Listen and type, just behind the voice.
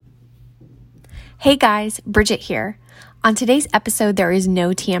Hey guys, Bridget here. On today's episode, there is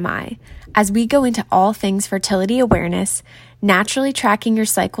no TMI, as we go into all things fertility awareness, naturally tracking your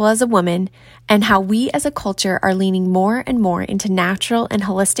cycle as a woman, and how we as a culture are leaning more and more into natural and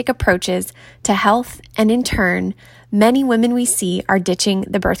holistic approaches to health, and in turn, many women we see are ditching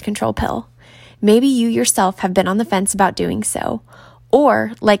the birth control pill. Maybe you yourself have been on the fence about doing so.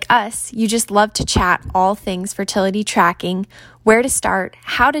 Or, like us, you just love to chat all things fertility tracking, where to start,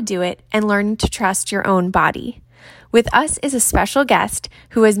 how to do it, and learning to trust your own body. With us is a special guest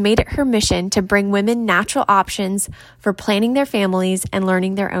who has made it her mission to bring women natural options for planning their families and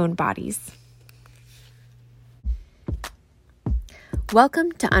learning their own bodies.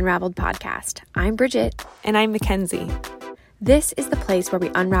 Welcome to Unraveled Podcast. I'm Bridget. And I'm Mackenzie. This is the place where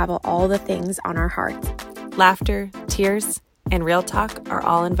we unravel all the things on our hearts. Laughter, tears, and real talk are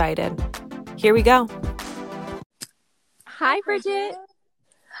all invited. Here we go. Hi, Bridget.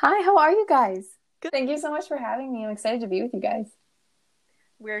 Hi, how are you guys? Good. Thank you so much for having me. I'm excited to be with you guys.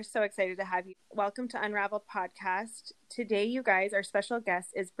 We're so excited to have you. Welcome to Unraveled Podcast. Today, you guys, our special guest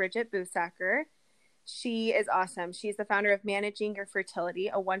is Bridget Busacker. She is awesome. She's the founder of Managing Your Fertility,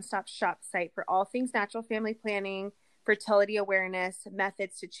 a one-stop shop site for all things natural family planning, fertility awareness,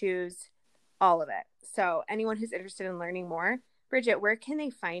 methods to choose, all of it. So anyone who's interested in learning more, Bridget, where can they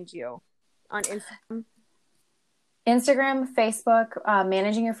find you? On Instagram? Instagram, Facebook,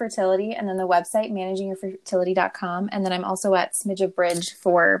 Managing Your Fertility, and then the website, managingyourfertility.com. And then I'm also at Smidge of Bridge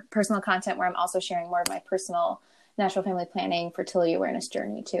for personal content where I'm also sharing more of my personal natural family planning, fertility awareness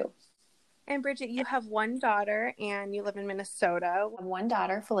journey too. And Bridget, you have one daughter and you live in Minnesota. I have one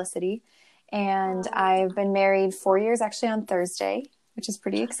daughter, Felicity, and I've been married 4 years actually on Thursday, which is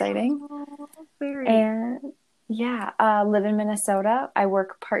pretty exciting. And yeah, live in Minnesota. I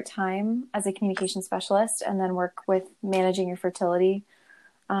work part-time as a communication specialist and then work with Managing Your Fertility,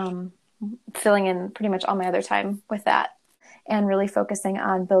 filling in pretty much all my other time with that and really focusing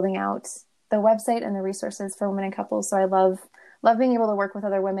on building out the website and the resources for women and couples. So I love being able to work with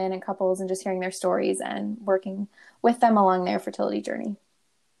other women and couples and just hearing their stories and working with them along their fertility journey.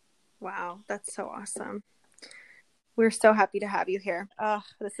 Wow, that's so awesome. We're so happy to have you here. Oh,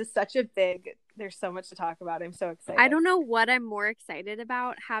 this is such a there's so much to talk about. I'm so excited. I don't know what I'm more excited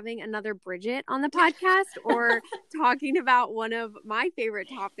about, having another Bridget on the podcast or talking about one of my favorite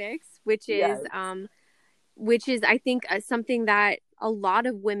topics, which is, I think something that a lot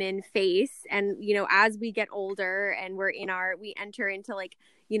of women face. And, you know, as we get older and we enter into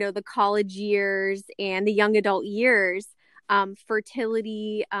the college years and the young adult years,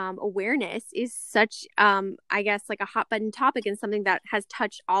 fertility awareness is such, I guess, like a hot button topic and something that has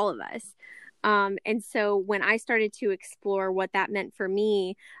touched all of us. And so when I started to explore what that meant for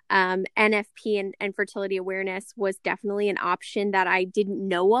me, NFP and fertility awareness was definitely an option that I didn't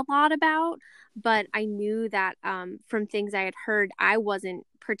know a lot about, but I knew that from things I had heard, I wasn't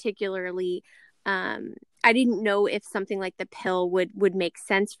particularly, I didn't know if something like the pill would make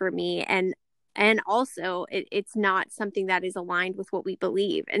sense for me. And also it's not something that is aligned with what we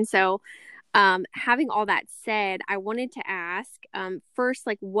believe. And so having all that said, I wanted to ask first,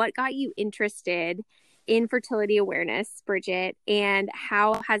 what got you interested in fertility awareness, Bridget, and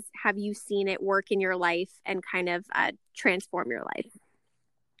how have you seen it work in your life and kind of transform your life?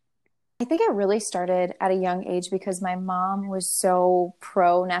 I think it really started at a young age because my mom was so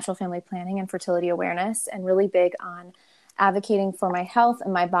pro natural family planning and fertility awareness and really big on advocating for my health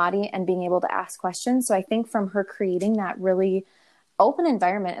and my body and being able to ask questions. So I think from her creating that really open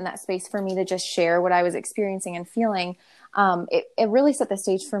environment in that space for me to just share what I was experiencing and feeling, it really set the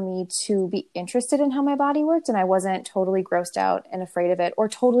stage for me to be interested in how my body worked. And I wasn't totally grossed out and afraid of it or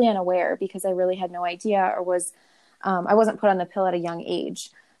totally unaware because I really had no idea or I wasn't put on the pill at a young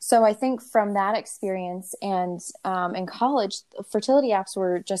age. So I think from that experience and in college, fertility apps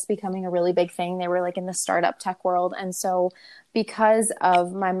were just becoming a really big thing. They were in the startup tech world. And so because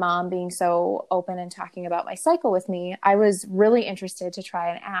of my mom being so open and talking about my cycle with me, I was really interested to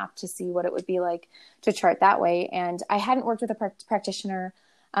try an app to see what it would be like to chart that way. And I hadn't worked with a practitioner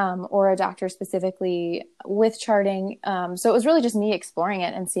or a doctor specifically with charting. So it was really just me exploring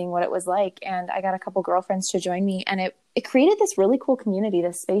it and seeing what it was like. And I got a couple girlfriends to join me, and it created this really cool community,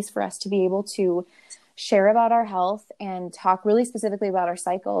 this space for us to be able to share about our health and talk really specifically about our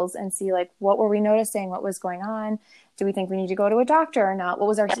cycles and see what were we noticing, what was going on. Do we think we need to go to a doctor or not? What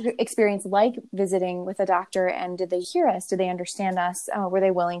was our experience like visiting with a doctor, and did they hear us? Did they understand us? Were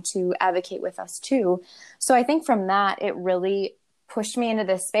they willing to advocate with us too? So I think from that, it really pushed me into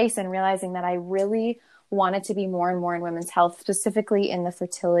this space and realizing that I really wanted to be more and more in women's health, specifically in the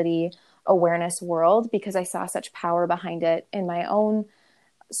fertility awareness world, because I saw such power behind it in my own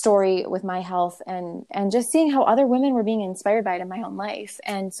story with my health and just seeing how other women were being inspired by it in my own life.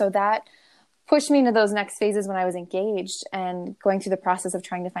 And so that pushed me into those next phases when I was engaged and going through the process of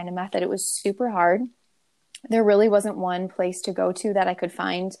trying to find a method. It was super hard. There really wasn't one place to go to that I could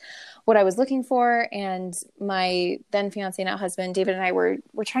find what I was looking for. And my then fiance, now husband, David, and I were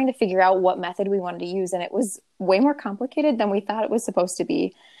trying to figure out what method we wanted to use. And it was way more complicated than we thought it was supposed to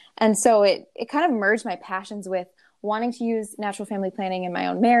be. And so it kind of merged my passions with wanting to use natural family planning in my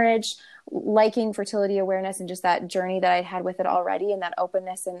own marriage, liking fertility awareness and just that journey that I had with it already, and that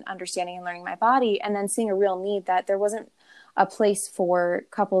openness and understanding and learning my body, and then seeing a real need that there wasn't a place for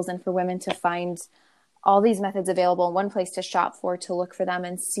couples and for women to find all these methods available in one place to shop for, to look for them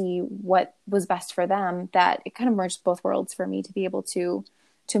and see what was best for them, that it kind of merged both worlds for me to be able to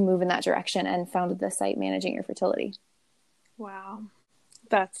move in that direction, and founded the site Managing Your Fertility. Wow.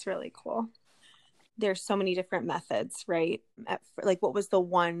 That's really cool. There's so many different methods, right? Like, what was the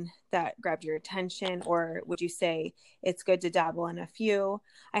one that grabbed your attention, or would you say it's good to dabble in a few?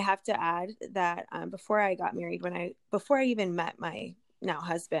 I have to add that before I got married, before I even met my now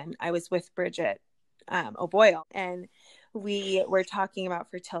husband, I was with Bridget O'Boyle, and we were talking about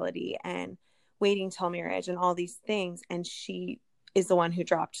fertility and waiting till marriage and all these things. And she is the one who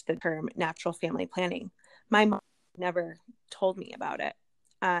dropped the term natural family planning. My mom never told me about it.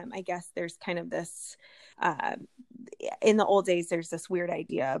 I guess there's kind of this, in the old days, there's this weird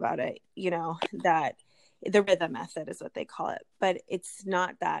idea about it, that the rhythm method is what they call it, but it's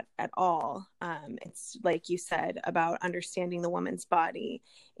not that at all. It's like you said, about understanding the woman's body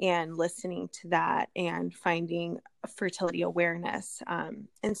and listening to that and finding fertility awareness.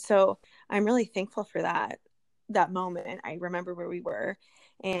 And so I'm really thankful for that moment. I remember where we were,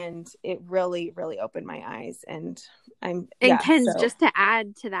 and it really, really opened my eyes. And Ken's, just to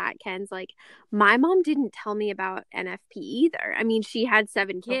add to that, Ken's like, my mom didn't tell me about NFP either. I mean, she had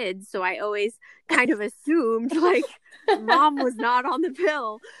 7 kids, so I always kind of assumed like mom was not on the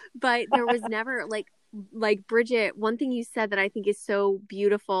pill, but there was never like Bridget, one thing you said that I think is so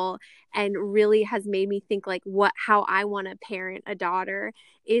beautiful and really has made me think like how I want to parent a daughter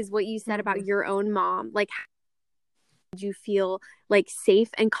is what you said about your own mom. Like, how did you feel like safe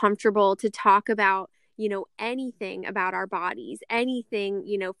and comfortable to talk about anything about our bodies, anything,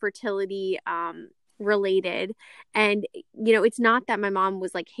 fertility, related. And, it's not that my mom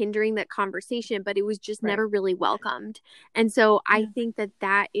was like hindering that conversation, but it was just never really welcomed. And so I think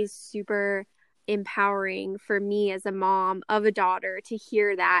that is super empowering for me as a mom of a daughter to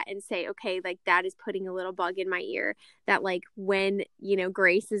hear that and say, okay, like that is putting a little bug in my ear that like when,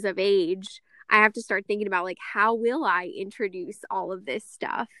 Grace is of age, I have to start thinking about like, how will I introduce all of this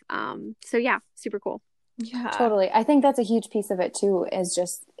stuff? So yeah, super cool. Yeah, totally. I think that's a huge piece of it too, is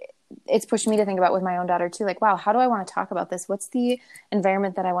just, it's pushed me to think about with my own daughter too, like, wow, how do I want to talk about this? What's the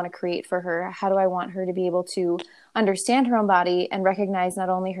environment that I want to create for her? How do I want her to be able to understand her own body and recognize not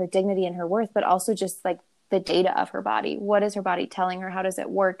only her dignity and her worth, but also just like the data of her body? What is her body telling her? How does it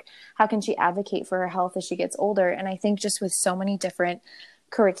work? How can she advocate for her health as she gets older? And I think just with so many different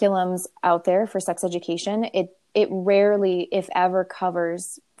curriculums out there for sex education, it rarely, if ever,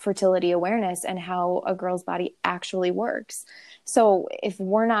 covers fertility awareness and how a girl's body actually works. So if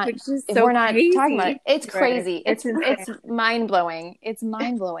we're not talking about it, it's crazy. It's mind blowing. It's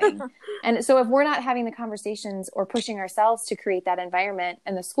mind blowing. And so if we're not having the conversations or pushing ourselves to create that environment,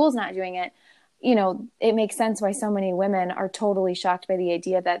 and the school's not doing it, it makes sense why so many women are totally shocked by the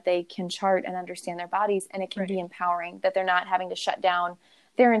idea that they can chart and understand their bodies, and it can be empowering, that they're not having to shut down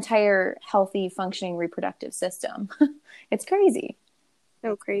their entire healthy, functioning reproductive system. It's crazy.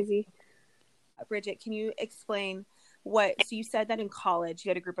 So crazy. Bridget, can you explain so you said that in college you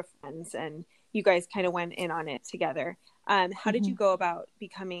had a group of friends and you guys kind of went in on it together. How did you go about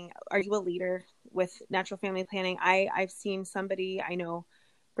are you a leader with natural family planning? I've seen somebody, I know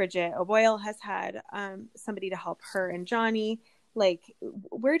Bridget O'Boyle has had somebody to help her and Johnny. Like,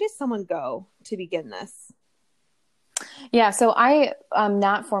 where does someone go to begin this? Yeah, so I am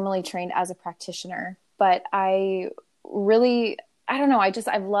not formally trained as a practitioner, but I don't know,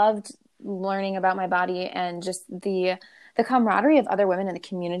 I've loved learning about my body, and just the camaraderie of other women in the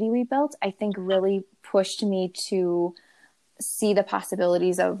community we built, I think really pushed me to see the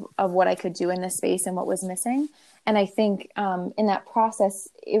possibilities of what I could do in this space and what was missing. And I think in that process,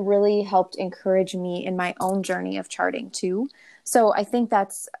 it really helped encourage me in my own journey of charting too. So I think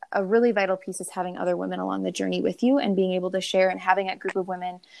that's a really vital piece, is having other women along the journey with you and being able to share and having a group of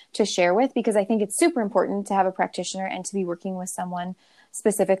women to share with, because I think it's super important to have a practitioner and to be working with someone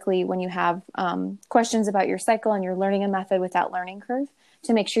specifically when you have questions about your cycle and you're learning a method with that learning curve,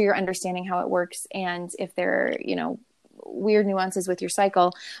 to make sure you're understanding how it works. And if there are, weird nuances with your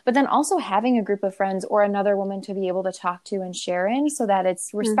cycle, but then also having a group of friends or another woman to be able to talk to and share in, so that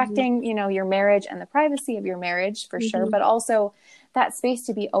it's respecting, you know, your marriage and the privacy of your marriage for sure, but also that space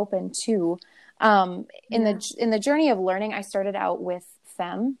to be open to. In the journey of learning, I started out with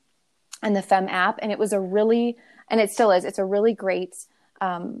Fem and the Fem app, and it was and it still is, it's a really great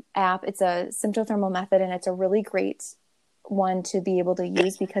app. It's a symptothermal method, and it's a really great one to be able to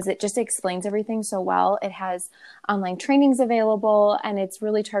use because it just explains everything so well. It has online trainings available, and it's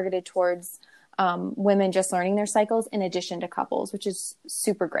really targeted towards women just learning their cycles in addition to couples, which is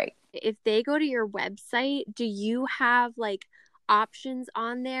super great. If they go to your website, do you have like options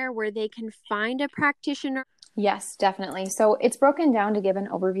on there where they can find a practitioner? Yes, definitely. So it's broken down to give an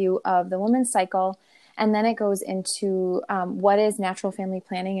overview of the woman's cycle. And then it goes into what is natural family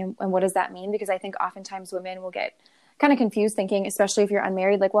planning and what does that mean? Because I think oftentimes women will get kind of confused thinking, especially if you're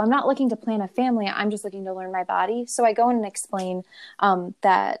unmarried, like, well, I'm not looking to plan a family. I'm just looking to learn my body. So I go in and explain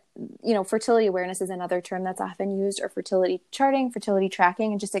that, you know, fertility awareness is another term that's often used, or fertility charting, fertility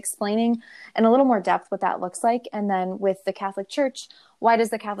tracking, and just explaining in a little more depth what that looks like. And then with the Catholic Church, why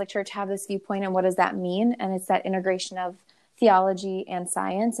does the Catholic Church have this viewpoint and what does that mean? And it's that integration of theology and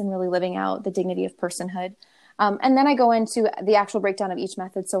science and really living out the dignity of personhood. And then I go into the actual breakdown of each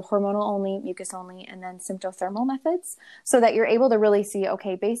method. So hormonal only, mucus only, and then symptothermal methods, so that you're able to really see,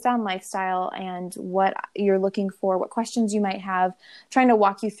 okay, based on lifestyle and what you're looking for, what questions you might have, trying to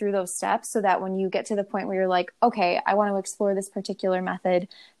walk you through those steps so that when you get to the point where you're like, okay, I want to explore this particular method,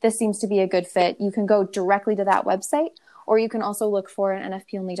 this seems to be a good fit, you can go directly to that website. Or you can also look for an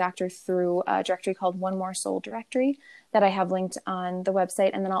NFP-only doctor through a directory called One More Soul Directory that I have linked on the website.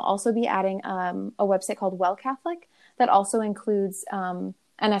 And then I'll also be adding a website called Well Catholic that also includes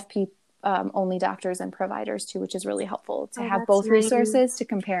NFP-only doctors and providers too, which is really helpful to have both resources to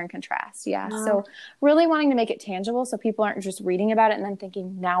compare and contrast. Yeah. Wow. So really wanting to make it tangible so people aren't just reading about it and then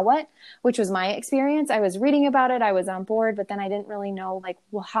thinking, now what? Which was my experience. I was reading about it, I was on board, but then I didn't really know, like,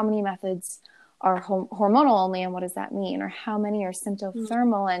 well, how many methods are hormonal only and what does that mean? Or how many are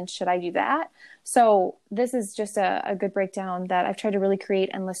symptothermal and should I do that? So this is just a good breakdown that I've tried to really create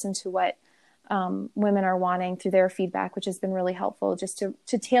and listen to what women are wanting through their feedback, which has been really helpful just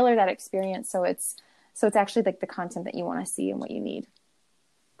to tailor that experience. So it's actually like the content that you want to see and what you need.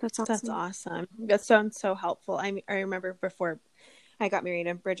 That's awesome. That sounds so helpful. I remember before I got married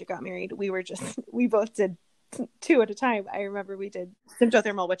and Bridget got married, we both did 2 at a time. I remember we did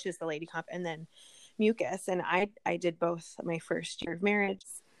symptothermal, which is the lady comp, and then mucus. And I did both my first year of marriage.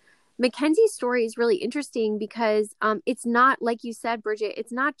 Mackenzie's story is really interesting because it's not, like you said, Bridget,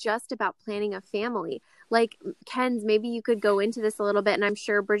 it's not just about planning a family. Like, Ken's, maybe you could go into this a little bit. And I'm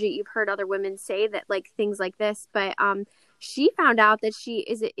sure, Bridget, you've heard other women say that, like, things like this, but she found out that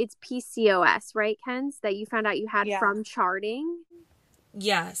it's PCOS, right, Ken's, that you found out you had from charting?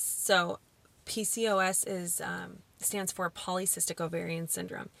 Yes. So PCOS stands for polycystic ovarian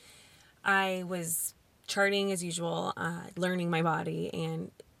syndrome. I was charting as usual, learning my body,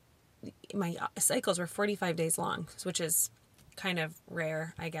 and my cycles were 45 days long, which is kind of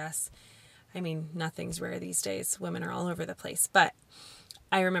rare, I guess. I mean, nothing's rare these days. Women are all over the place. But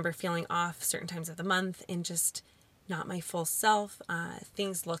I remember feeling off certain times of the month and just not my full self.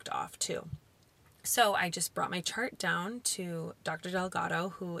 Things looked off too. So I just brought my chart down to Dr.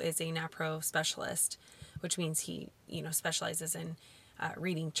 Delgado, who is a NAPRO specialist, which means he, specializes in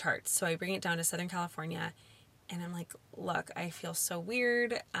reading charts. So I bring it down to Southern California, and I'm like, look, I feel so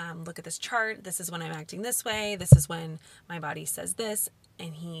weird. Look at this chart. This is when I'm acting this way. This is when my body says this.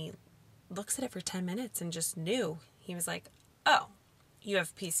 And he looks at it for 10 minutes and just knew. He was like, oh, you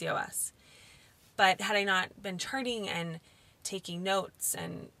have PCOS. But had I not been charting and taking notes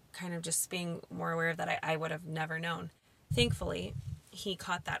and kind of just being more aware of that, I would have never known. Thankfully, he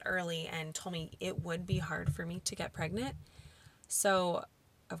caught that early and told me it would be hard for me to get pregnant. So,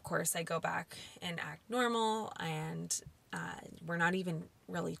 of course, I go back and act normal, and we're not even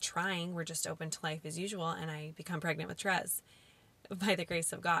really trying. We're just open to life as usual, and I become pregnant with Trez by the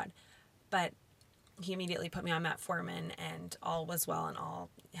grace of God. But he immediately put me on metformin, and all was well and all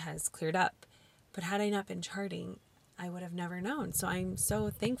has cleared up. But had I not been charting, I would have never known. So I'm so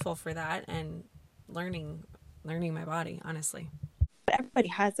thankful for that and learning my body, honestly. Everybody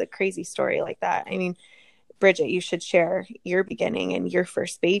has a crazy story like that. I mean, Bridget, you should share your beginning and your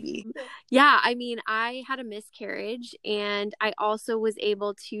first baby. Yeah, I mean, I had a miscarriage, and I also was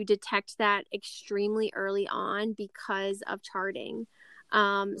able to detect that extremely early on because of charting.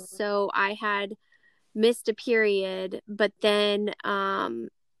 So I had missed a period, but then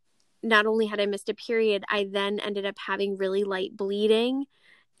not only had I missed a period, I then ended up having really light bleeding.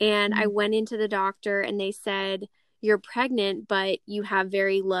 And I went into the doctor and they said, you're pregnant, but you have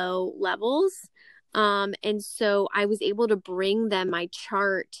very low levels. And so I was able to bring them my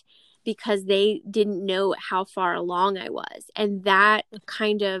chart because they didn't know how far along I was. And that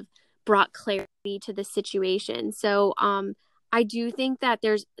kind of brought clarity to the situation. So I do think that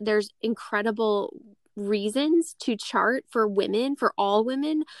there's incredible reasons to chart for women, for all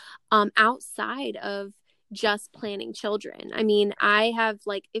women, outside of just planning children. I mean, I have,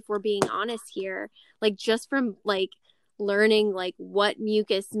 like, if we're being honest here, like, just from like learning like what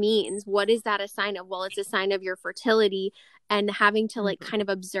mucus means, what is that a sign of? Well, it's a sign of your fertility, and having to like kind of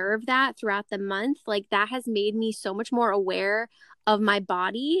observe that throughout the month, like that has made me so much more aware of my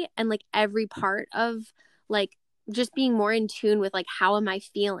body and like every part of like just being more in tune with like how am I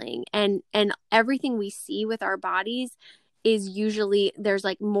feeling, and everything we see with our bodies is usually there's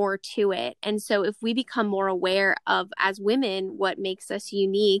like more to it. And so if we become more aware of, as women, what makes us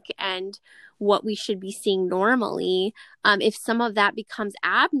unique and what we should be seeing normally, if some of that becomes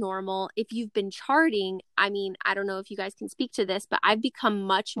abnormal, if you've been charting, I mean, I don't know if you guys can speak to this, but I've become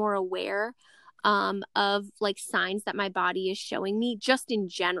much more aware of like signs that my body is showing me just in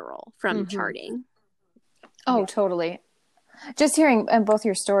general from charting. Oh, totally. Just hearing both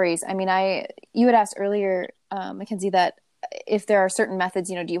your stories. I mean, you had asked earlier, Mackenzie, that if there are certain methods,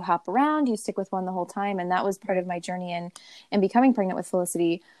 do you hop around? Do you stick with one the whole time? And that was part of my journey in becoming pregnant with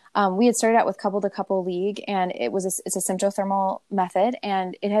Felicity. We had started out with couple to couple league, and it's a symptothermal method,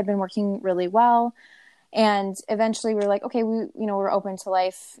 and it had been working really well. And eventually we were like, okay, we're open to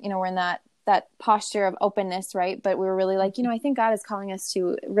life. We're in that posture of openness, right? But we were really like, I think God is calling us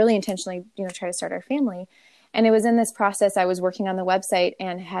to really intentionally, try to start our family. And it was in this process, I was working on the website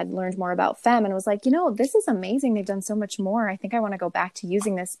and had learned more about FEM and was like, this is amazing. They've done so much more. I think I want to go back to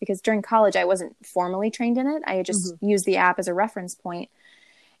using this, because during college, I wasn't formally trained in it. I had just used the app as a reference point.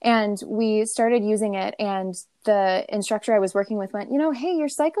 And we started using it, and the instructor I was working with went, hey, your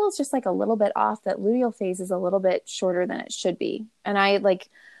cycle is just like a little bit off. That luteal phase is a little bit shorter than it should be. And I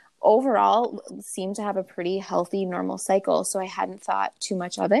overall seemed to have a pretty healthy, normal cycle. So I hadn't thought too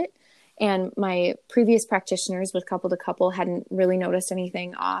much of it. And my previous practitioners with couple to couple hadn't really noticed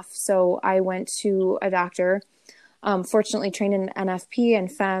anything off. So I went to a doctor, fortunately trained in NFP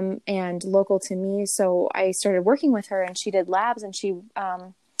and FEM and local to me. So I started working with her, and she did labs, and she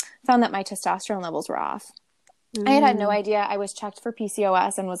found that my testosterone levels were off. I had no idea. I was checked for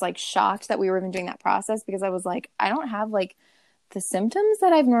PCOS and was like shocked that we were even doing that process, because I was like, I don't have like the symptoms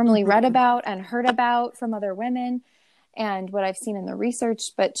that I've normally read about and heard about from other women and what I've seen in the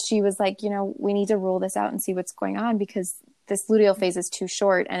research. But she was like, we need to rule this out and see what's going on, because this luteal phase is too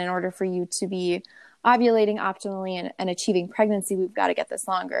short. And in order for you to be ovulating optimally and achieving pregnancy, we've got to get this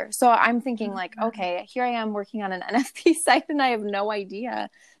longer. So I'm thinking like, okay, here I am working on an NFP site, and I have no idea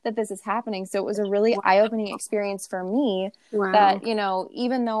that this is happening. So it was a really eye-opening experience for me that,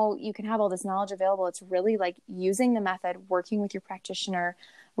 even though you can have all this knowledge available, it's really like using the method, working with your practitioner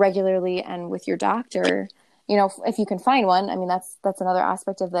regularly and with your doctor, if you can find one. I mean, that's another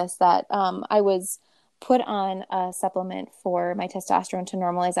aspect of this, that I was put on a supplement for my testosterone to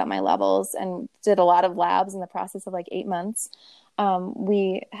normalize out my levels, and did a lot of labs in the process of like 8 months.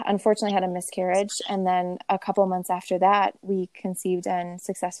 We unfortunately had a miscarriage. And then a couple months after that, we conceived and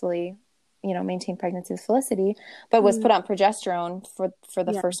successfully, maintained pregnancy with Felicity, but was put on progesterone for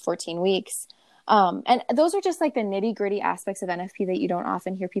the first 14 weeks. And those are just like the nitty gritty aspects of NFP that you don't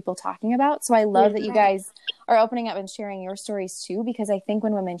often hear people talking about. So I love that you guys are opening up and sharing your stories too, because I think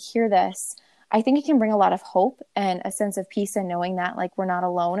when women hear this, I think it can bring a lot of hope and a sense of peace in knowing that like we're not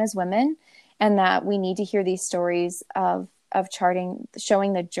alone as women, and that we need to hear these stories of charting,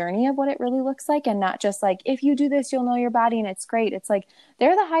 showing the journey of what it really looks like, and not just like, if you do this, you'll know your body and it's great. It's like, there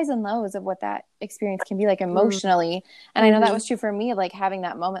are the highs and lows of what that experience can be like emotionally. And I know that was true for me, like having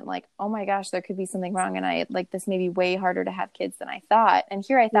that moment, like, oh my gosh, there could be something wrong. And I like, this may be way harder to have kids than I thought. And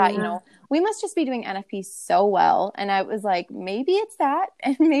here I thought, we must just be doing NFP so well. And I was like, maybe it's that.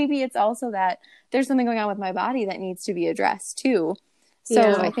 And maybe it's also that there's something going on with my body that needs to be addressed too.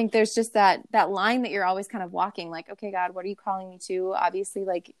 So I think there's just that line that you're always kind of walking, like, okay, God, what are you calling me to? Obviously,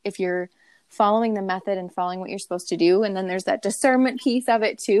 like if you're following the method and following what you're supposed to do. And then there's that discernment piece of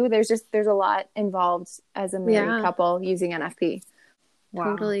it too. There's a lot involved as a married couple using NFP. Wow.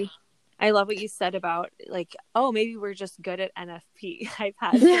 Totally. I love what you said about like, oh, maybe we're just good at NFP. I've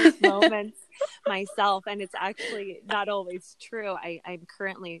had those moments myself, and it's actually not always true. I'm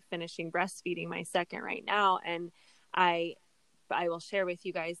currently finishing breastfeeding my second right now. And I will share with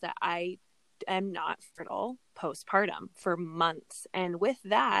you guys that I am not fertile postpartum for months. And with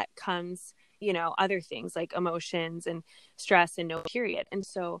that comes, other things like emotions and stress and no period. And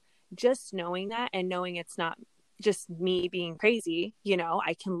so just knowing that, and knowing it's not, just me being crazy, you know,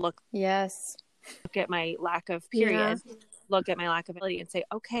 I can look at my lack of period, look at my lack of ability and say,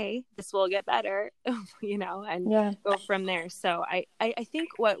 okay, this will get better, you know, and go from there. So I think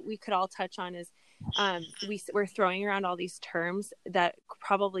what we could all touch on is we're throwing around all these terms that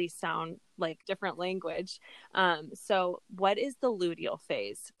probably sound like different language. So what is the luteal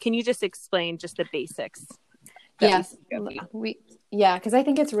phase? Can you just explain just the basics? Yes. Because I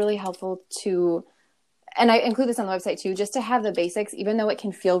think it's really helpful to, and I include this on the website too, just to have the basics, even though it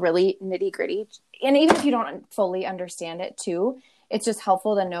can feel really nitty gritty. And even if you don't fully understand it too, it's just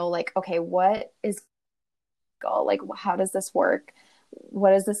helpful to know, like, okay, what is, like, how does this work?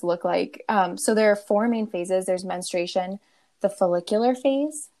 What does this look like? So there are 4 main phases. There's menstruation, the follicular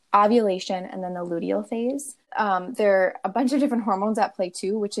phase, ovulation, and then the luteal phase. There are a bunch of different hormones at play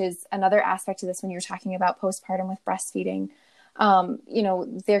too, which is another aspect to this when you're talking about postpartum with breastfeeding. You know,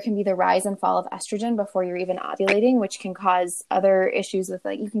 there can be the rise and fall of estrogen before you're even ovulating, which can cause other issues with,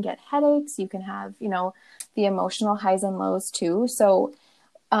 like, you can get headaches, you can have, you know, the emotional highs and lows too. So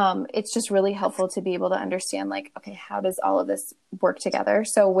it's just really helpful to be able to understand, like, okay, how does all of this work together?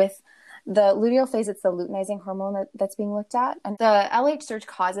 So with the luteal phase, it's the luteinizing hormone that's being looked at. And the LH surge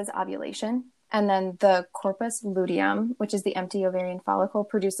causes ovulation. And then the corpus luteum, which is the empty ovarian follicle,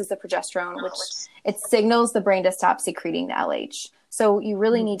 produces the progesterone, which it signals the brain to stop secreting the LH. So you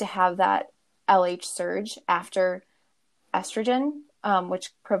really need to have that LH surge after estrogen, which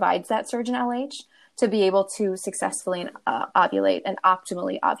provides that surge in LH, to be able to successfully ovulate and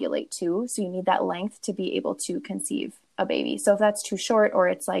optimally ovulate too. So you need that length to be able to conceive a baby. So if that's too short or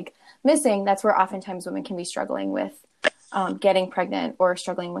it's like missing, that's where oftentimes women can be struggling with getting pregnant or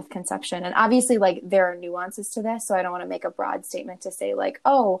struggling with conception. And obviously, like, there are nuances to this. So I don't want to make a broad statement to say, like,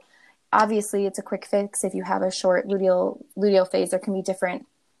 oh, obviously it's a quick fix. If you have a short luteal phase, there can be different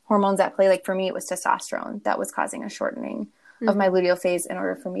hormones at play. Like for me, it was testosterone that was causing a shortening of my luteal phase in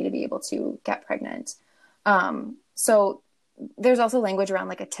order for me to be able to get pregnant. So there's also language around,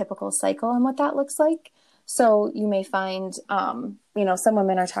 like, a typical cycle and what that looks like. So you may find, you know, some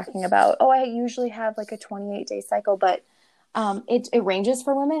women are talking about, oh, I usually have like a 28-day cycle, but it ranges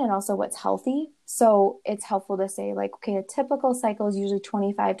for women and also what's healthy. So it's helpful to say, like, okay, a typical cycle is usually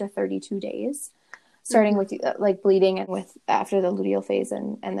 25 to 32 days, starting with like bleeding and with after the luteal phase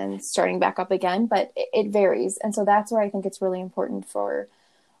and then starting back up again, but it varies. And so that's where I think it's really important for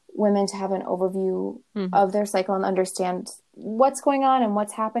women to have an overview of their cycle and understand what's going on and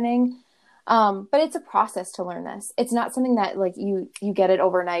what's happening. But it's a process to learn this. It's not something that, like, you get it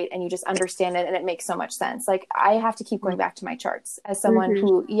overnight and you just understand it and it makes so much sense. Like, I have to keep going back to my charts as someone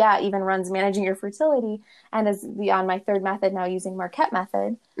who, even runs Managing Your Fertility and is on my 3rd method now, using Marquette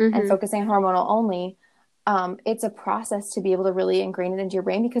method and focusing hormonal only. It's a process to be able to really ingrain it into your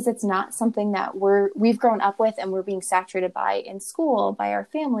brain, because it's not something that we've grown up with and we're being saturated by in school, by our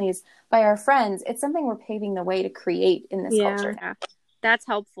families, by our friends. It's something we're paving the way to create in this culture now. That's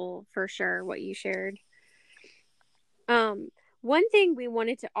helpful for sure, what you shared. One thing we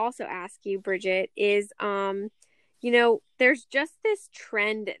wanted to also ask you, Bridget, is, you know, there's just this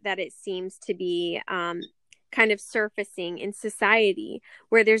trend that it seems to be kind of surfacing in society,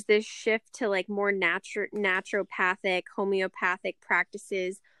 where there's this shift to, like, more naturopathic, homeopathic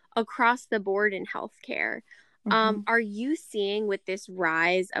practices across the board in healthcare. Are you seeing, with this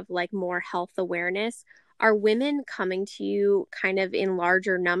rise of, like, more health awareness, are women coming to you kind of in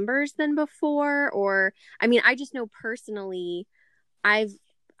larger numbers than before? Or, I mean, I just know personally, I've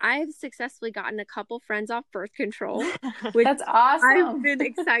successfully gotten a couple friends off birth control, which that's awesome. I've been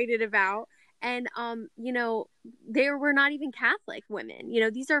excited about. And, you know, they were not even Catholic women. You know,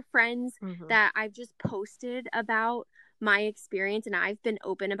 these are friends that I've just posted about my experience, and I've been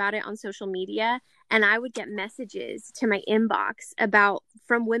open about it on social media. And I would get messages to my inbox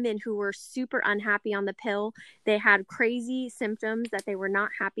from women who were super unhappy on the pill. They had crazy symptoms that they were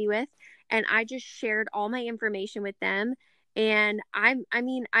not happy with. And I just shared all my information with them. And I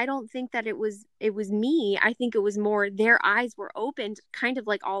mean, I don't think that it was me. I think it was more their eyes were opened, kind of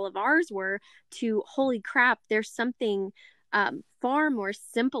like all of ours were, to, holy crap, there's something far more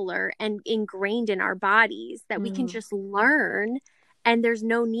simpler and ingrained in our bodies that we can just learn. And there's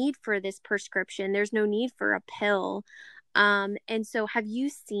no need for this prescription. There's no need for a pill. And so have you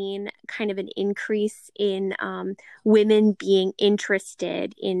seen kind of an increase in women being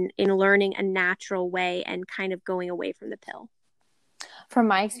interested in learning a natural way and kind of going away from the pill? From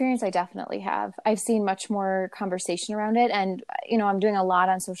my experience, I definitely have. I've seen much more conversation around it. And, you know, I'm doing a lot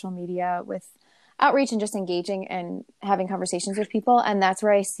on social media with outreach and just engaging and having conversations with people. And that's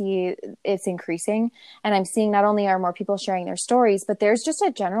where I see it's increasing. And I'm seeing not only are more people sharing their stories, but there's just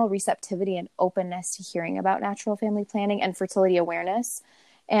a general receptivity and openness to hearing about natural family planning and fertility awareness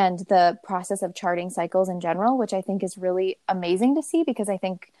and the process of charting cycles in general, which I think is really amazing to see, because I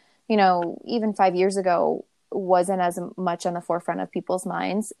think, you know, even 5 years ago wasn't as much on the forefront of people's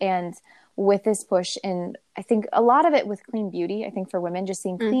minds. And with this push, and I think a lot of it with clean beauty, I think for women, just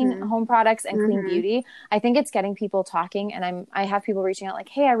seeing clean home products and clean beauty, I think it's getting people talking. And I have people reaching out like,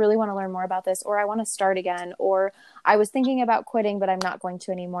 hey, I really want to learn more about this, or I want to start again, or I was thinking about quitting, but I'm not going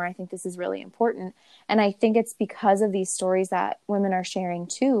to anymore. I think this is really important. And I think it's because of these stories that women are sharing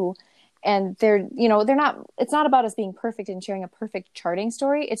too. And they're, you know, they're not, it's not about us being perfect and sharing a perfect charting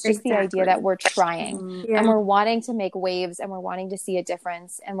story. It's just the idea that we're trying and we're wanting to make waves, and we're wanting to see a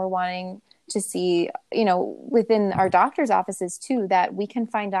difference, and we're wanting to see, you know, within our doctor's offices too, that we can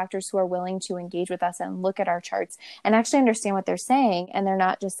find doctors who are willing to engage with us and look at our charts and actually understand what they're saying. And they're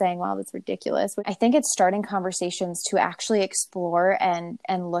not just saying, wow, that's ridiculous. I think it's starting conversations to actually explore and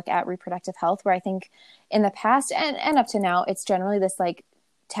look at reproductive health, where I think in the past and up to now, it's generally this like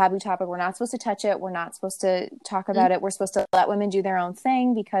taboo topic. We're not supposed to touch it. We're not supposed to talk about it. We're supposed to let women do their own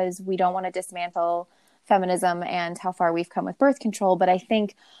thing because we don't want to dismantle feminism and how far we've come with birth control. But I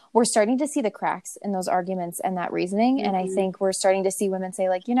think we're starting to see the cracks in those arguments and that reasoning. And I think we're starting to see women say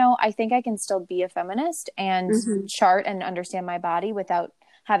like, you know, I think I can still be a feminist and chart and understand my body without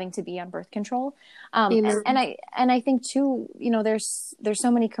having to be on birth control. And I think too, you know, there's so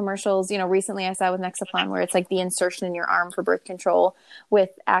many commercials, you know, recently I saw with Nexaplan where it's like the insertion in your arm for birth control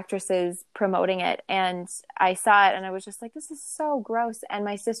with actresses promoting it. And I saw it and I was just like, this is so gross. And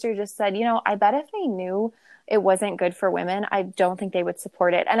my sister just said, you know, I bet if they knew it wasn't good for women, I don't think they would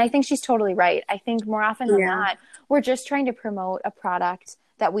support it. And I think she's totally right. I think more often than not, we're just trying to promote a product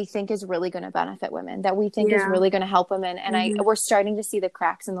that we think is really going to benefit women, that we think is really going to help women. And we're starting to see the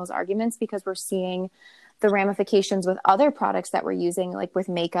cracks in those arguments because we're seeing the ramifications with other products that we're using, like with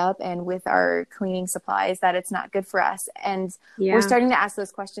makeup and with our cleaning supplies, that it's not good for us. And we're starting to ask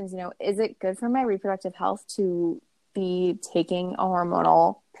those questions, you know, is it good for my reproductive health to be taking a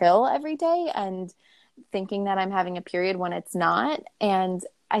hormonal pill every day and thinking that I'm having a period when it's not? And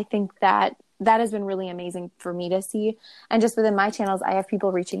I think that has been really amazing for me to see. And just within my channels, I have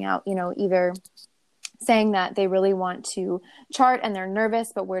people reaching out, you know, either saying that they really want to chart and they're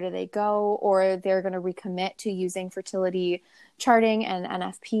nervous, but where do they go? Or they're going to recommit to using fertility charting and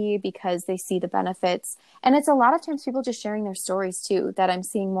NFP because they see the benefits. And it's a lot of times people just sharing their stories too, that I'm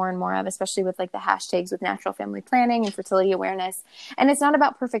seeing more and more of, especially with like the hashtags with natural family planning and fertility awareness. And it's not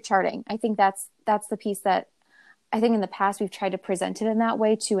about perfect charting. I think that's the piece that I think in the past we've tried to present it in that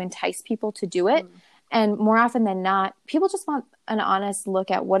way to entice people to do it. And more often than not, people just want an honest look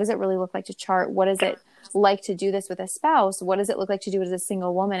at what does it really look like to chart? What is it like to do this with a spouse? What does it look like to do it as a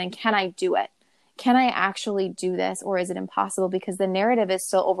single woman? And can I do it? Can I actually do this? Or is it impossible? Because the narrative is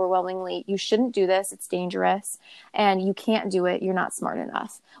still overwhelmingly, you shouldn't do this. It's dangerous and you can't do it. You're not smart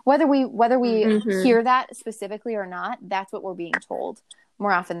enough. Whether we hear that specifically or not, that's what we're being told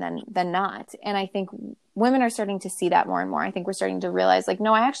more often than not. And I think women are starting to see that more and more. I think we're starting to realize like,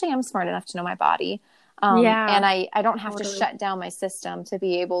 no, I actually am smart enough to know my body. And I don't have to shut down my system to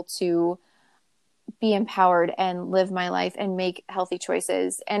be able to be empowered and live my life and make healthy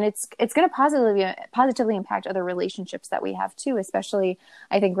choices. And it's going to positively impact other relationships that we have too, especially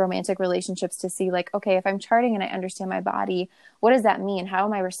I think romantic relationships, to see like, okay, if I'm charting and I understand my body, what does that mean? How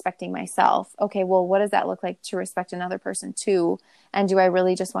am I respecting myself? Okay, well, what does that look like to respect another person too? And do I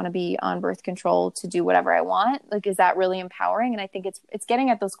really just want to be on birth control to do whatever I want? Like, is that really empowering? And I think it's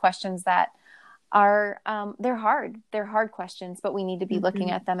getting at those questions that are, they're hard questions, but we need to be looking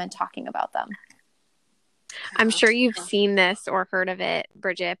at them and talking about them. I'm sure you've seen this or heard of it,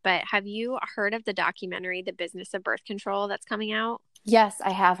 Bridget, but have you heard of the documentary, The Business of Birth Control, that's coming out? Yes,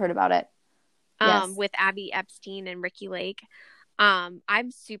 I have heard about it. With Abby Epstein and Ricky Lake.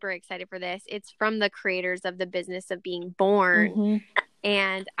 I'm super excited for this. It's from the creators of The Business of Being Born.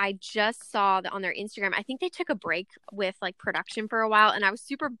 And I just saw that on their Instagram. I think they took a break with like production for a while, and I was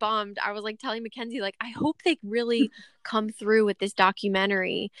super bummed. I was like telling Mackenzie, like, I hope they really come through with this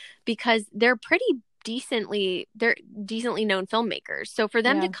documentary, because they're decently known filmmakers. So for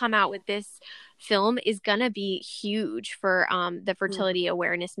them to come out with this film is gonna be huge for the fertility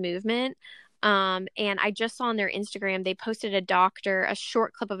awareness movement. And I just saw on their Instagram, they posted a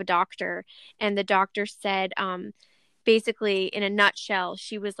short clip of a doctor, and the doctor said, basically in a nutshell,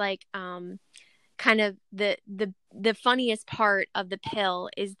 she was like, kind of the funniest part of the pill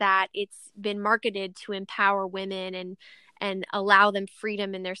is that it's been marketed to empower women and allow them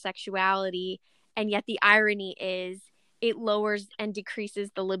freedom in their sexuality. And yet the irony is it lowers and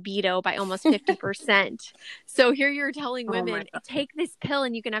decreases the libido by almost 50%. So here you're telling women, take this pill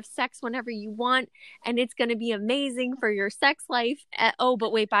and you can have sex whenever you want, and it's going to be amazing for your sex life. Oh,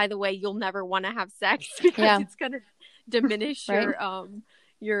 but wait, by the way, you'll never want to have sex because it's going to diminish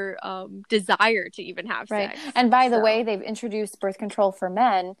your desire to even have sex. And by the way, they've introduced birth control for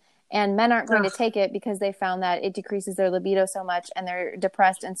men, and men aren't going to take it because they found that it decreases their libido so much, and they're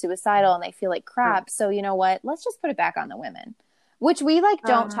depressed and suicidal and they feel like crap. So you know what? Let's just put it back on the women, which we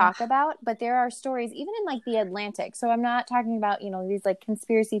don't talk about, but there are stories even in the Atlantic. So I'm not talking about, these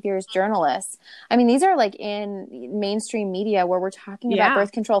conspiracy theorist journalists. I mean, these are in mainstream media where we're talking about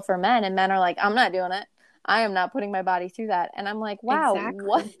birth control for men, and men are like, I'm not doing it. I am not putting my body through that. And I'm like, wow,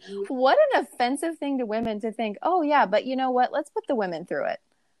 what an offensive thing to women to think, oh yeah, but you know what? Let's put the women through it.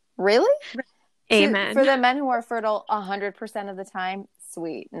 Really? Amen. For the men who are fertile 100% of the time,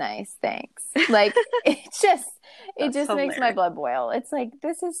 sweet, nice, thanks. It just makes my blood boil. It's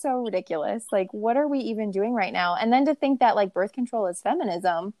this is so ridiculous. What are we even doing right now? And then to think that birth control is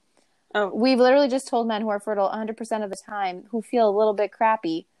feminism. Oh. We've literally just told men who are fertile 100% of the time who feel a little bit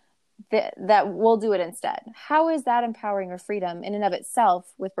crappy that we'll do it instead. How is that empowering or freedom in and of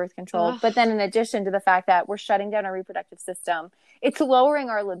itself with birth control? But then in addition to the fact that we're shutting down our reproductive system, it's lowering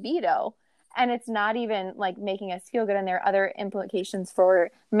our libido, and it's not even making us feel good. And there are other implications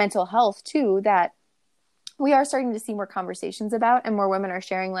for mental health too, that we are starting to see more conversations about, and more women are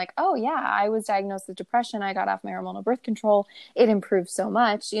sharing oh yeah, I was diagnosed with depression. I got off my hormonal birth control. It improved so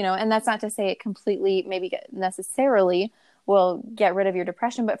much, and that's not to say it completely, maybe necessarily will get rid of your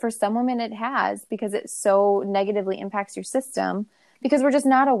depression, but for some women it has, because it so negatively impacts your system, because we're just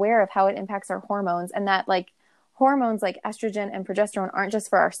not aware of how it impacts our hormones, and that hormones like estrogen and progesterone aren't just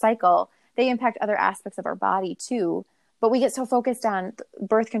for our cycle, they impact other aspects of our body too. But we get so focused on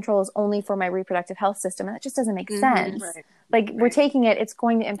birth control is only for my reproductive health system, and that just doesn't make sense. We're taking it's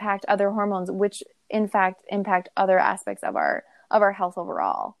going to impact other hormones, which in fact impact other aspects of our health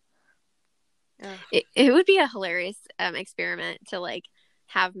overall. It would be a hilarious experiment to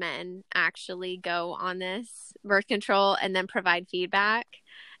have men actually go on this birth control and then provide feedback,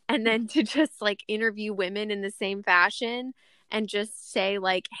 and then to just interview women in the same fashion and just say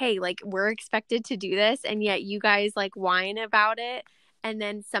hey, we're expected to do this, and yet you guys whine about it, and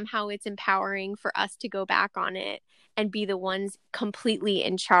then somehow it's empowering for us to go back on it and be the ones completely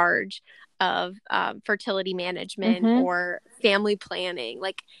in charge of fertility management or family planning.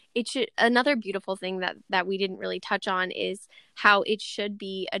 It should, another beautiful thing that we didn't really touch on is how it should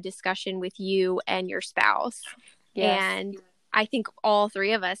be a discussion with you and your spouse. Yes. And I think all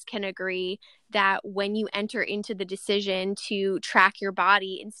three of us can agree that when you enter into the decision to track your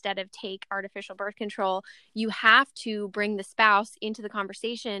body instead of take artificial birth control, you have to bring the spouse into the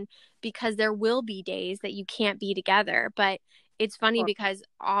conversation, because there will be days that you can't be together. But it's funny because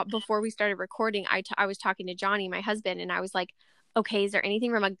before we started recording, I was talking to Johnny, my husband, and I was like, okay, is there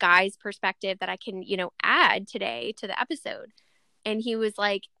anything from a guy's perspective that I can, add today to the episode? And he was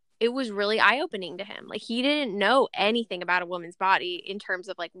like, it was really eye-opening to him. He didn't know anything about a woman's body in terms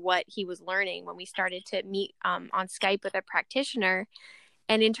of what he was learning when we started to meet on Skype with a practitioner.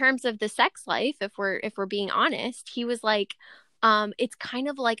 And in terms of the sex life, if we're being honest, he was like, it's kind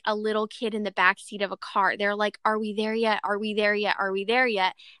of like a little kid in the backseat of a car. They're like, are we there yet? Are we there yet? Are we there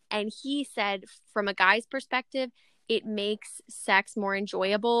yet? And he said, from a guy's perspective, it makes sex more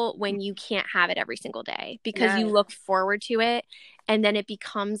enjoyable when you can't have it every single day, because you look forward to it, and then it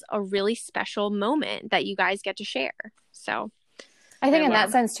becomes a really special moment that you guys get to share. So I think in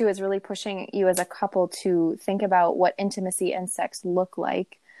that sense too, is really pushing you as a couple to think about what intimacy and sex look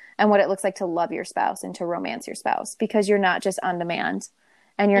like, and what it looks like to love your spouse and to romance your spouse, because you're not just on demand,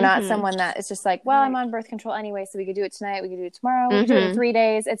 and you're not someone that is just well, I'm on birth control anyway, so we could do it tonight, we could do it tomorrow, we could do it in 3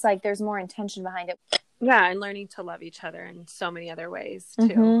 days. It's there's more intention behind it. Yeah, and learning to love each other in so many other ways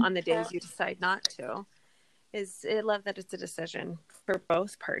too, on the days you decide not to. I love that it's a decision for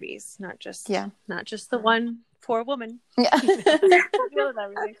both parties, not just the one poor woman. Yeah.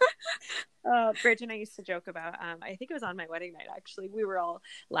 Bridget and I used to joke about, I think it was on my wedding night, actually, we were all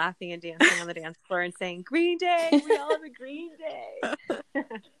laughing and dancing on the dance floor and saying, Green Day, we all have a Green Day.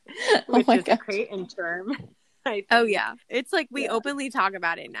 Which is a great term. Oh yeah, it's we openly talk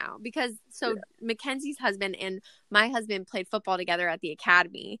about it now, because Mackenzie's husband and my husband played football together at the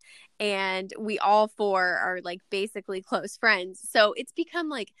academy, and we all four are basically close friends. So it's become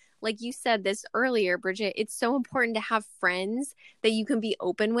like you said this earlier, Bridget, it's so important to have friends that you can be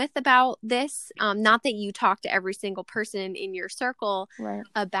open with about this. Not that you talk to every single person in your circle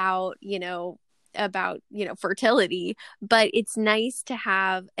about fertility, but it's nice to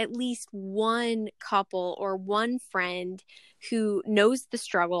have at least one couple or one friend who knows the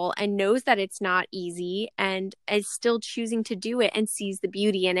struggle and knows that it's not easy and is still choosing to do it and sees the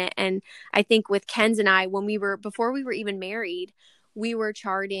beauty in it. And I think with Ken's and I, before we were even married, we were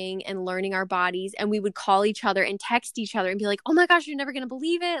charting and learning our bodies, and we would call each other and text each other and be like, oh my gosh, you're never going to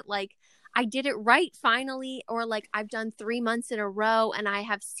believe it. Like, I did it right finally. Or like, I've done 3 months in a row and I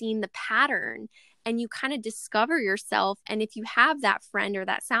have seen the pattern. And you kind of discover yourself. And if you have that friend or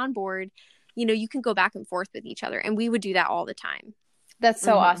that soundboard, you can go back and forth with each other. And we would do that all the time. That's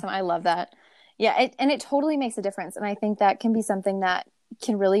so awesome. I love that. Yeah. It totally makes a difference. And I think that can be something that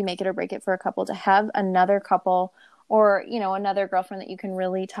can really make it or break it for a couple, to have another couple or, another girlfriend that you can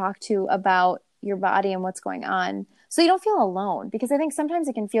really talk to about your body and what's going on. So you don't feel alone, because I think sometimes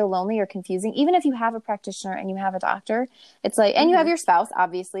it can feel lonely or confusing, even if you have a practitioner and you have a doctor. It's like, and you have your spouse,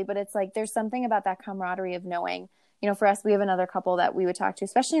 obviously, but it's like, there's something about that camaraderie of knowing, for us, we have another couple that we would talk to,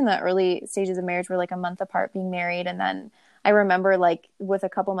 especially in the early stages of marriage. We're like a month apart being married. And then I remember like with a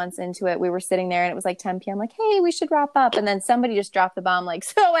couple months into it, we were sitting there and it was like 10 p.m. like, hey, we should wrap up. And then somebody just dropped the bomb, like,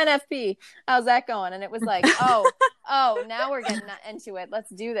 so NFP, how's that going? And it was like, oh, now we're getting into it. Let's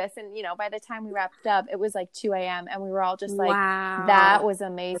do this. And, by the time we wrapped up, it was like 2 a.m. and we were all just like, wow, that was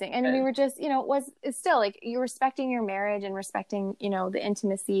amazing. And we were just, it's still like, you're respecting your marriage and respecting, the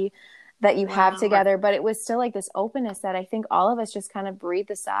intimacy that you have together. But it was still like this openness that I think all of us just kind of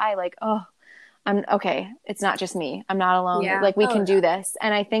breathed a sigh, like, oh, I'm okay. It's not just me. I'm not alone. Yeah. Like we can do this.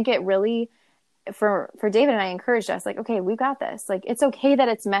 And I think it really, for David and I, encouraged us like, okay, we got this. Like, it's okay that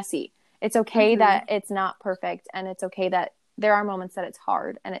it's messy. It's okay that it's not perfect. And it's okay that there are moments that it's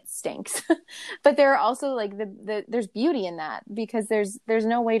hard and it stinks, but there are also like there's beauty in that, because there's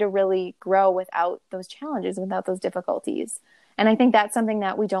no way to really grow without those challenges, without those difficulties. And I think that's something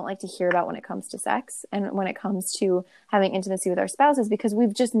that we don't like to hear about when it comes to sex and when it comes to having intimacy with our spouses, because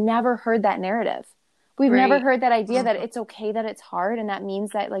we've just never heard that narrative. We've never heard that idea that it's okay that it's hard. And that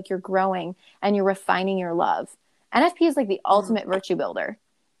means that like you're growing and you're refining your love. NFP is like the ultimate virtue builder.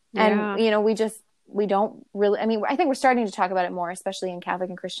 And, we don't really, I think we're starting to talk about it more, especially in Catholic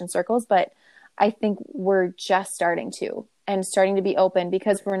and Christian circles, but I think we're just starting to be open,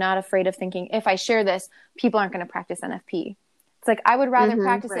 because we're not afraid of thinking, if I share this, people aren't going to practice NFP. It's like, I would rather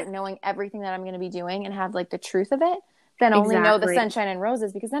practice it knowing everything that I'm going to be doing and have like the truth of it than only know the sunshine and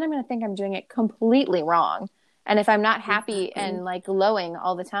roses, because then I'm going to think I'm doing it completely wrong. And if I'm not happy and like glowing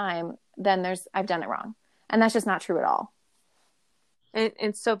all the time, then I've done it wrong. And that's just not true at all. And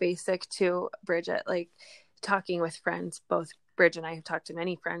it's so basic too, Bridget, like talking with friends, both Bridget and I have talked to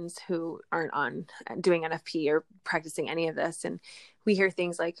many friends who aren't on doing NFP or practicing any of this. And we hear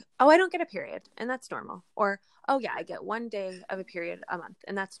things like, oh, I don't get a period and that's normal. Or, oh yeah, I get 1 day of a period a month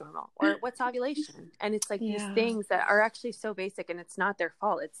and that's normal. Or what's ovulation? And it's like these things that are actually so basic, and it's not their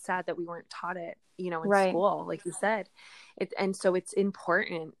fault. It's sad that we weren't taught it, in school, like you said. And so it's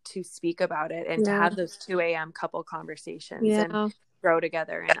important to speak about it and to have those 2 a.m. couple conversations and grow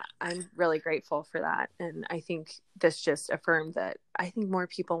together. And I'm really grateful for that. And I think this just affirmed that I think more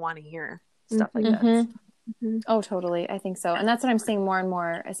people want to hear stuff like this. Oh, totally. I think so. And that's what I'm seeing more and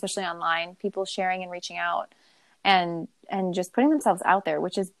more, especially online, people sharing and reaching out and just putting themselves out there,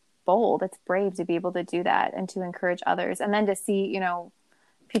 which is bold. It's brave to be able to do that and to encourage others. And then to see,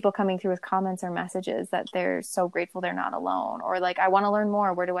 people coming through with comments or messages that they're so grateful they're not alone, or like, I want to learn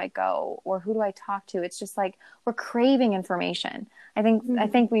more. Where do I go? Or who do I talk to? It's just like, we're craving information. I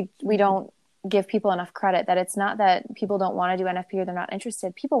think we don't give people enough credit, that it's not that people don't want to do NFP or they're not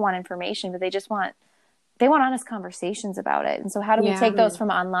interested. People want information, but they want honest conversations about it. And so how do we take those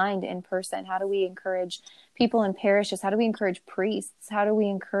from online to in person? How do we encourage people in parishes? How do we encourage priests? How do we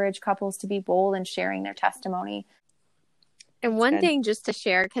encourage couples to be bold in sharing their testimony? And one thing just to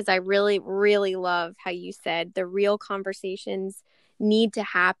share, because I really, really love how you said the real conversations need to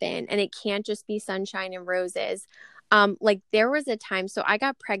happen and it can't just be sunshine and roses. Like there was a time, so I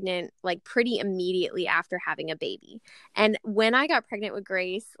got pregnant like pretty immediately after having a baby. And when I got pregnant with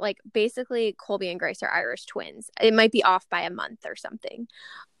Grace, like basically Colby and Grace are Irish twins. It might be off by a month or something.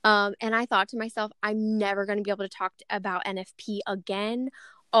 And I thought to myself, I'm never going to be able to talk about NFP again.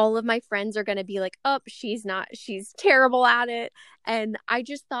 All of my friends are going to be like, oh, she's terrible at it. And I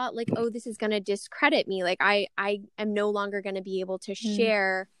just thought like, oh, this is going to discredit me. Like I am no longer going to be able to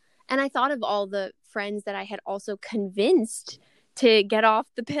share. And I thought of all the friends that I had also convinced to get off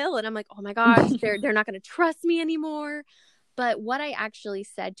the pill. And I'm like, oh my gosh, they're not going to trust me anymore. But what I actually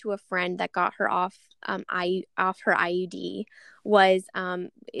said to a friend that got her off her IUD was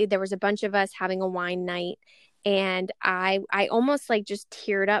there was a bunch of us having a wine night. And I almost like just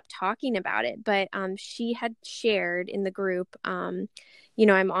teared up talking about it. But she had shared in the group, you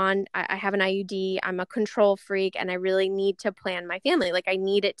know, I have an IUD, I'm a control freak, and I really need to plan my family. Like I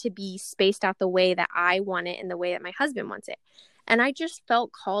need it to be spaced out the way that I want it and the way that my husband wants it. And I just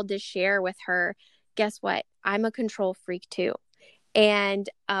felt called to share with her, guess what? I'm a control freak too. And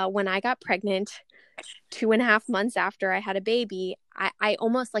when I got pregnant 2.5 months after I had a baby, I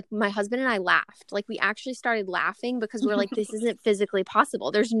almost like my husband and I laughed. Like we actually started laughing because we're like, this isn't physically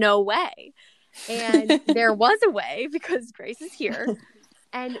possible. There's no way. And there was a way because Grace is here.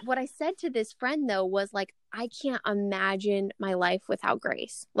 And what I said to this friend though was like, I can't imagine my life without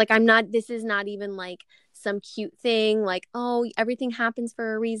Grace. Like this is not even like some cute thing like, oh, everything happens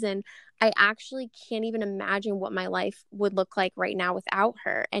for a reason. I actually can't even imagine what my life would look like right now without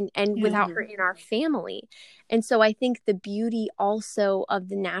her and without her in our family. And so I think the beauty also of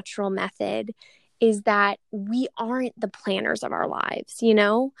the natural method is that we aren't the planners of our lives, you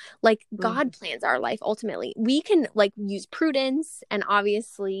know, like God plans our life. Ultimately, we can like use prudence and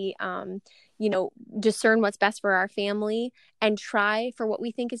obviously, you know, discern what's best for our family and try for what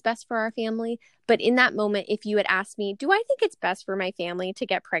we think is best for our family. But in that moment, if you had asked me, do I think it's best for my family to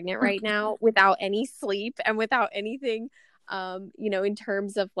get pregnant right now without any sleep and without anything, you know, in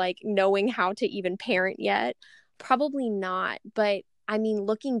terms of like knowing how to even parent yet? Probably not. But I mean,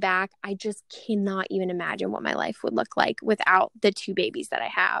 looking back, I just cannot even imagine what my life would look like without the 2 babies that I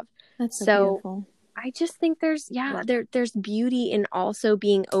have. That's so beautiful. I just think there's beauty in also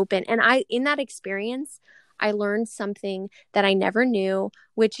being open. And in that experience, I learned something that I never knew,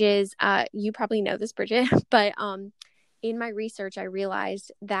 which is, you probably know this, Bridget, but in my research, I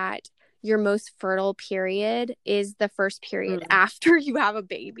realized that your most fertile period is the first period after you have a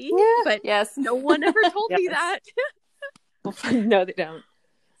baby. Yeah. But yes, no one ever told me that. No, they don't.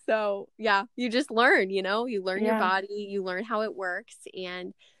 So yeah, you just learn, you know, you learn your body, you learn how it works.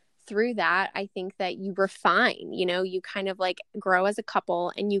 And through that, I think that you refine, you know, you kind of like grow as a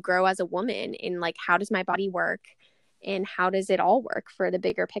couple and you grow as a woman in like, how does my body work and how does it all work for the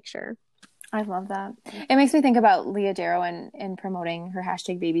bigger picture? I love that. It makes me think about Leah Darrow and promoting her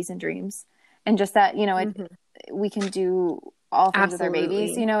hashtag babies and dreams and just that, you know, we can do all things with our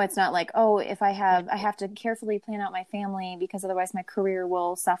babies. You know, it's not like, oh, if I have to carefully plan out my family because otherwise my career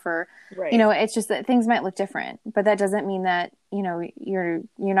will suffer. Right. You know, it's just that things might look different, but that doesn't mean that, you know, you're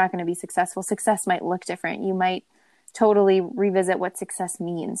not going to be successful. Success might look different. You might totally revisit what success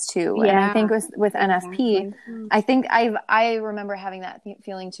means too. Yeah. And I think with NFP, I think I remember having that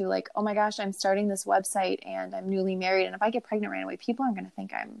feeling too, like, oh my gosh, I'm starting this website and I'm newly married. And if I get pregnant right away, people aren't going to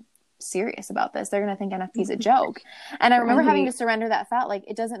think I'm serious about this. They're going to think NFP is a joke. And I remember having to surrender that thought. Like,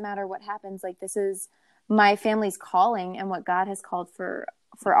 it doesn't matter what happens. Like, this is my family's calling and what God has called for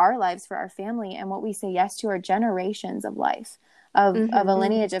our lives, for our family. And what we say yes to are generations of life, of a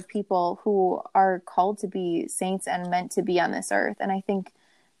lineage of people who are called to be saints and meant to be on this earth. And I think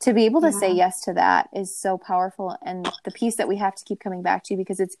to be able to say yes to that is so powerful. And the piece that we have to keep coming back to,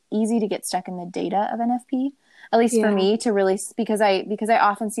 because it's easy to get stuck in the data of NFP, at least for me, to really, because I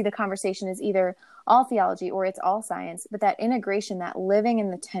often see the conversation is either all theology or it's all science, but that integration, that living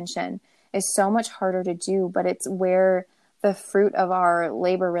in the tension is so much harder to do, but it's where the fruit of our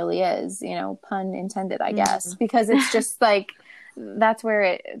labor really is, you know, pun intended, I guess, because it's just like, that's where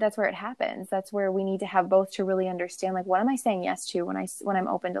it happens. That's where we need to have both to really understand, like, what am I saying yes to when I'm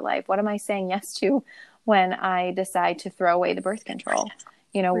open to life? What am I saying yes to when I decide to throw away the birth control?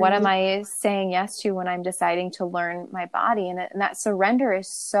 You know, what am I saying yes to when I'm deciding to learn my body? And that surrender is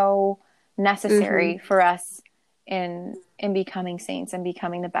so necessary for us in becoming saints and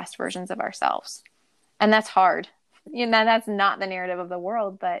becoming the best versions of ourselves. And that's hard. You know, that's not the narrative of the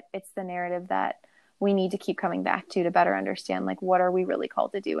world, but it's the narrative that we need to keep coming back to better understand, like, what are we really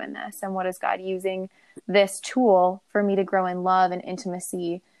called to do in this? And what is God using this tool for me to grow in love and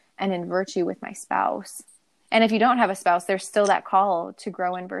intimacy and in virtue with my spouse? And if you don't have a spouse, there's still that call to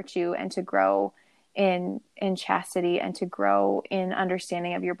grow in virtue and to grow in chastity and to grow in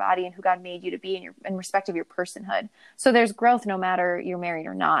understanding of your body and who God made you to be in respect of your personhood. So there's growth no matter you're married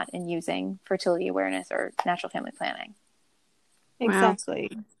or not in using fertility awareness or natural family planning. Exactly.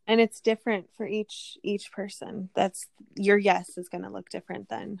 Wow. And it's different for each person. That's your yes is going to look different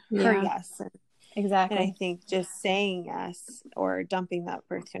than her yes. Exactly. And I think just saying yes or dumping that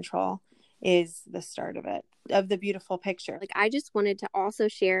birth control is the start of it, of the beautiful picture. Like, I just wanted to also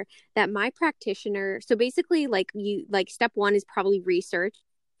share that my practitioner, so basically, like, step one is probably research.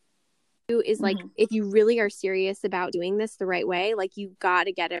 is like, if you really are serious about doing this the right way, like you got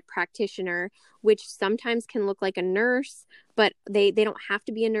to get a practitioner, which sometimes can look like a nurse, but they don't have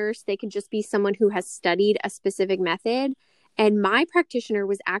to be a nurse. They can just be someone who has studied a specific method. And my practitioner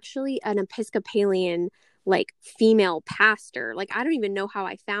was actually an Episcopalian, like female pastor. Like, I don't even know how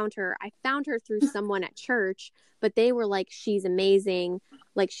I found her. I found her through someone at church, but they were like, she's amazing.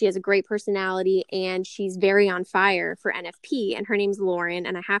 Like, she has a great personality and she's very on fire for NFP. And her name's Lauren.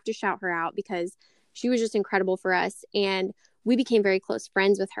 And I have to shout her out because she was just incredible for us. And we became very close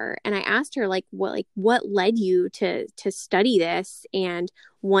friends with her. And I asked her, what led you to study this and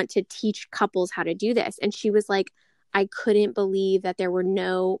want to teach couples how to do this? And she was like, I couldn't believe that there were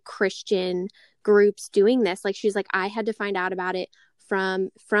no Christian groups doing this. Like, she's like, I had to find out about it from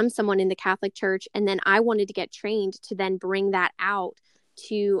someone in the Catholic Church. And then I wanted to get trained to then bring that out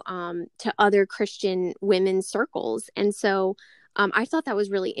to other Christian women's circles. And so I thought that was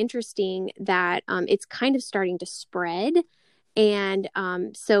really interesting that it's kind of starting to spread. And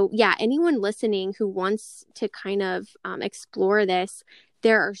so, yeah, anyone listening who wants to kind of explore this,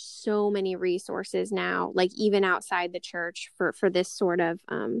 there are so many resources now, like even outside the church for this sort of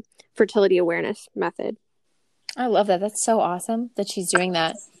fertility awareness method. I love that. That's so awesome that she's doing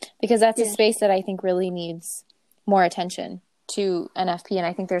that, because that's a space that I think really needs more attention to NFP. And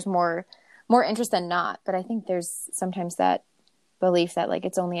I think there's more interest than not, but I think there's sometimes that belief that like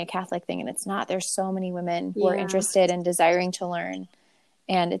it's only a Catholic thing, and it's not. There's so many women who are interested and desiring to learn,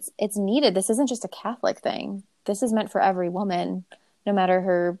 and it's needed. This isn't just a Catholic thing. This is meant for every woman, no matter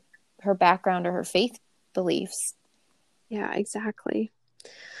her background or her faith beliefs. Yeah, exactly.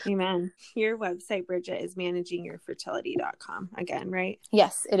 Amen. Your website, Bridget, is managingyourfertility.com again, right?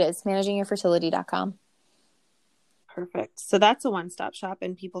 Yes, it is. managingyourfertility.com. Perfect. So that's a one-stop shop,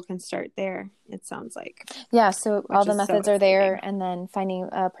 and people can start there, it sounds like. Yeah, so all the methods are there, and then finding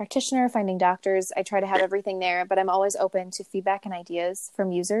a practitioner, finding doctors. I try to have everything there, but I'm always open to feedback and ideas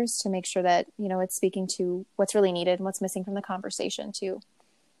from users to make sure that, it's speaking to what's really needed and what's missing from the conversation too.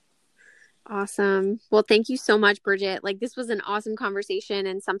 Awesome. Well, thank you so much, Bridget. Like, this was an awesome conversation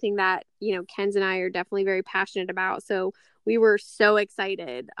and something that, Ken's and I are definitely very passionate about. So we were so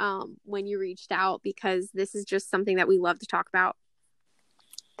excited when you reached out, because this is just something that we love to talk about.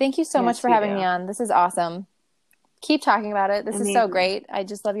 Thank you so much for having me on. This is awesome. Keep talking about it. This is so great. I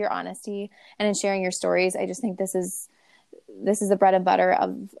just love your honesty and in sharing your stories. I just think this is the bread and butter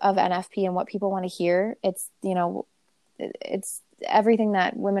of NFP and what people want to hear. It's, it's everything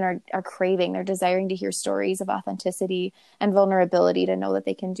that women are craving. They're desiring to hear stories of authenticity and vulnerability, to know that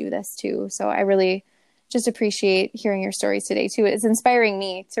they can do this too. So I really just appreciate hearing your stories today too. It's inspiring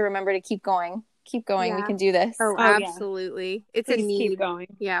me to remember to keep going. Yeah. We can do this. Oh, absolutely. Yeah. It's a need. Keep going.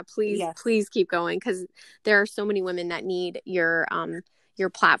 Yeah, please keep going, because there are so many women that need your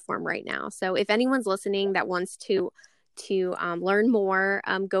platform right now. So if anyone's listening that wants to learn more,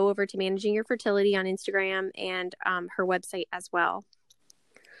 go over to Managing Your Fertility on Instagram and her website as well.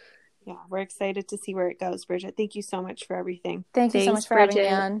 Yeah, we're excited to see where it goes, Bridget. Thank you so much for everything. Thanks so much for having me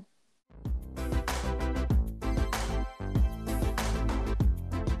on.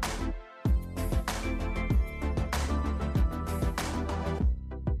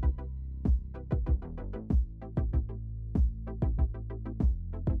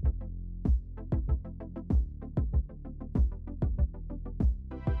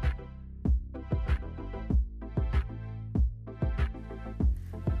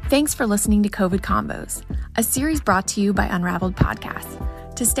 Thanks for listening to COVID Combos, a series brought to you by Unraveled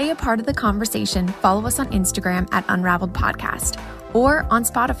Podcast. To stay a part of the conversation, follow us on Instagram at Unraveled Podcast or on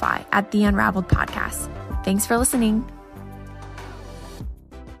Spotify at The Unraveled Podcast. Thanks for listening.